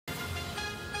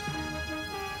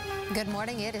Good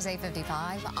morning. It is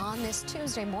 8:55 on this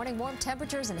Tuesday morning. Warm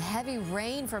temperatures and heavy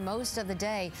rain for most of the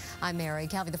day. I'm Mary.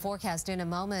 Calvi, the forecast in a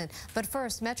moment. But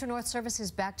first, Metro North service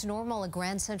is back to normal at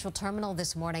Grand Central Terminal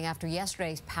this morning after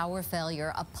yesterday's power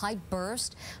failure. A pipe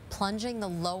burst, plunging the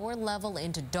lower level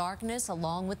into darkness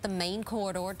along with the main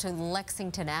corridor to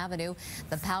Lexington Avenue.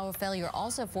 The power failure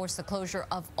also forced the closure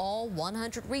of all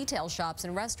 100 retail shops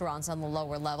and restaurants on the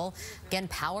lower level. Again,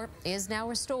 power is now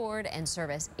restored and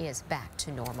service is back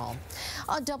to normal.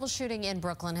 A double shooting in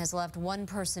Brooklyn has left one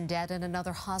person dead and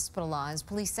another hospitalized.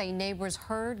 Police say neighbors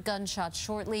heard gunshots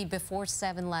shortly before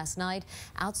 7 last night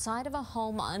outside of a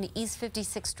home on East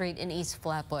 56th Street in East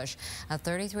Flatbush. A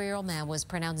 33-year-old man was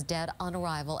pronounced dead on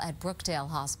arrival at Brookdale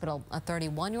Hospital. A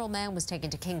 31-year-old man was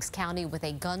taken to Kings County with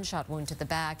a gunshot wound to the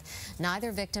back.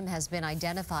 Neither victim has been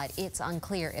identified. It's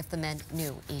unclear if the men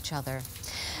knew each other.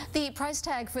 The price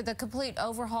tag for the complete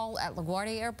overhaul at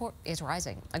LaGuardia Airport is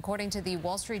rising. According to the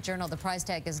Wall Street Journal, the price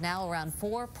tag is now around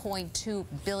 $4.2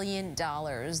 billion.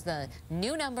 The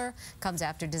new number comes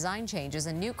after design changes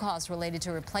and new costs related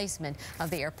to replacement of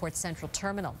the airport's central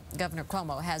terminal. Governor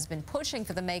Cuomo has been pushing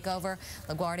for the makeover.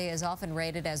 LaGuardia is often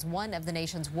rated as one of the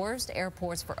nation's worst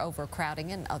airports for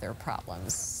overcrowding and other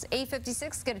problems.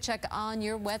 8:56, get a check on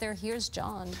your weather. Here's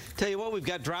John. Tell you what, we've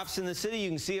got drops in the city. You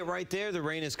can see it right there. The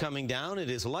rain is coming down. It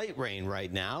is light rain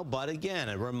right now, but again,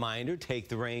 a reminder, take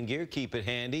the rain gear, keep it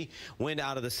handy. Wind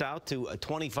out of the south to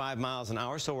 25 miles an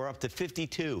hour, so we're up to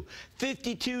 52.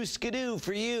 52 skidoo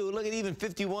for you. Look at even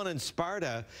 51 in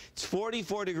Sparta. It's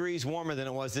 44 degrees warmer than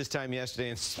it was this time yesterday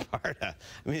in Sparta.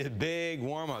 I mean, a big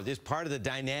warm-up. Just part of the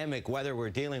dynamic weather we're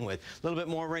dealing with. A little bit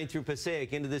more rain through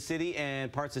Passaic into the city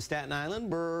and parts of Staten Island,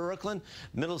 Brooklyn,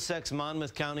 Middlesex,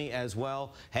 Monmouth County as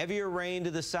well. Heavier rain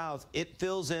to the south. It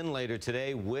fills in later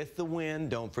today with the wind.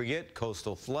 Don't forget,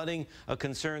 coastal flooding, a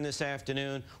concern this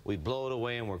afternoon. We blow it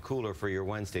away and we're cooler for your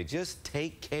Wednesday. Just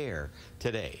take care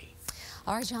today.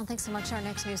 All right, John, thanks so much. Our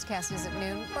next newscast is at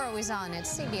noon. We're always on at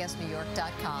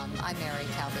cbsnewyork.com. I'm Mary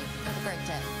Calvi. Have a great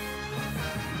day.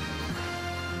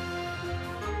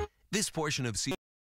 This portion of